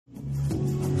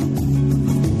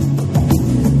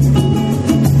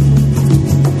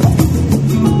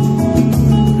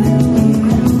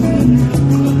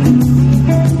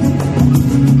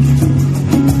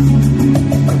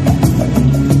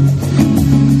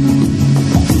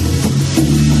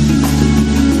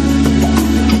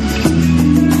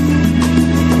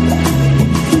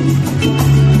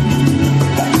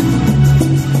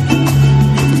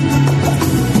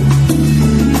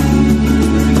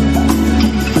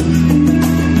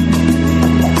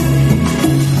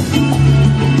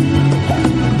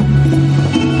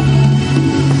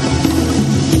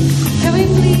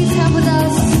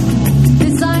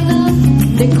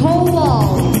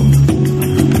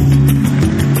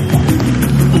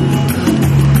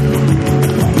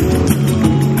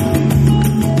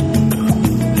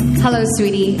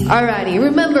sweetie. Alrighty,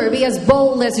 remember, be as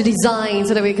bold as your design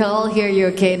so that we can all hear you,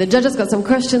 okay? The judges got some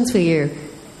questions for you.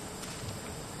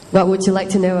 What would you like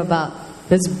to know about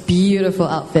this beautiful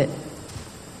outfit?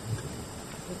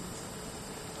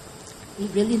 It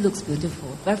really looks beautiful,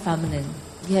 very feminine.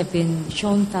 You have been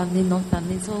shown feminine,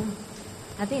 non-feminine, so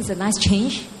I think it's a nice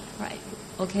change. Right,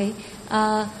 okay.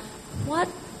 What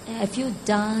have you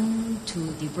done to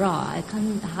the bra? I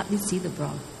can't hardly see the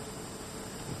bra.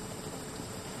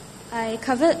 I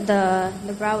covered the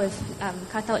bra with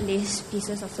cut-out lace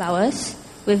pieces of flowers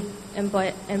with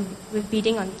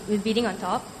beading on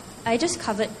top. I just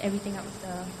covered everything up with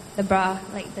the bra,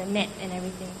 like the net and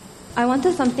everything. I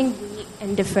wanted something unique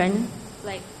and different,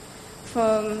 like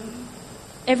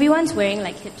everyone's wearing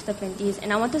like hipster panties,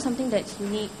 and I wanted something that's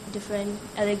unique, different,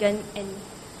 elegant, and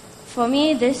for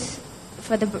me, this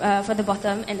for the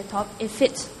bottom and the top, it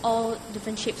fits all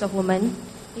different shapes of women.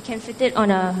 You can fit it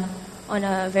on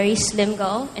a very slim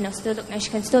girl, and it'll still look nice.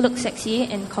 She can still look sexy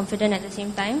and confident at the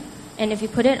same time. And if you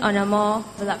put it on a more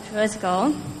voluptuous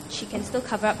girl, she can still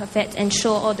cover up her fat and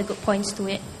show all the good points to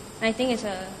it. And I think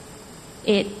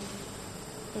it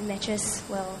matches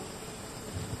well.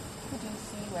 Who do you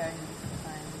see wearing this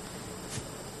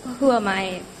design? Who are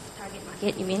my target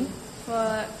market, you mean?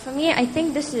 For me, I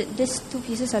think these two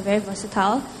pieces are very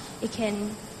versatile. It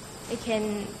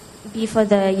can be for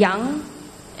the young,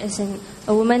 as in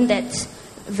a woman that's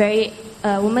very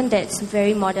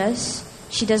modest.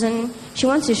 She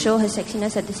wants to show her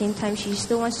sexiness at the same time. She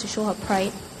still wants to show her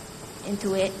pride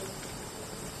into it,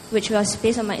 which was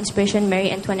based on my inspiration,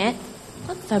 Marie Antoinette.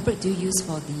 What fabric do you use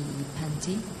for the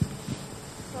panty?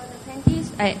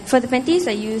 For the panties,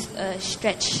 I used a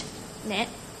stretch net,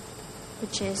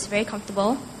 which is very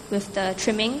comfortable with the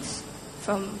trimmings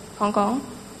from Hong Kong.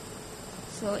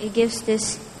 So it gives the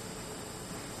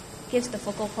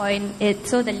focal point.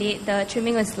 The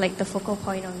trimming was like the focal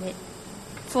point on it.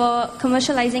 For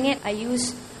commercializing it, I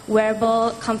use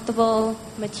wearable, comfortable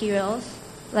materials.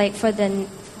 Like for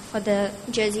the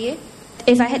jersey,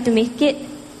 if I had to make it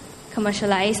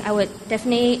commercialized, I would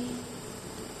definitely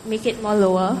make it more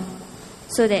lower,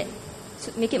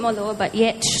 but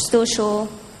yet still show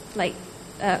like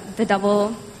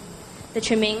the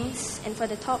trimmings. And for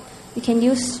the top, you can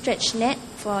use stretch net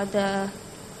for the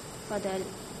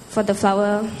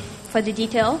flower, for the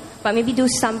detail, but maybe do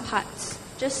some parts,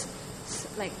 just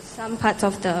like some parts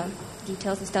of the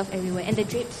details and stuff everywhere. And the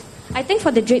drapes, I think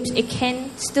for the drapes, it can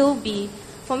still be,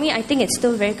 for me, I think it's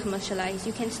still very commercialized.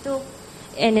 You can still,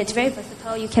 and it's very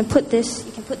versatile. You can put this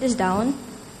down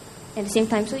at the same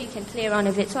time, so you can play around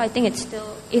with it. So I think it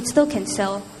still can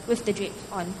sell with the drapes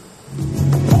on.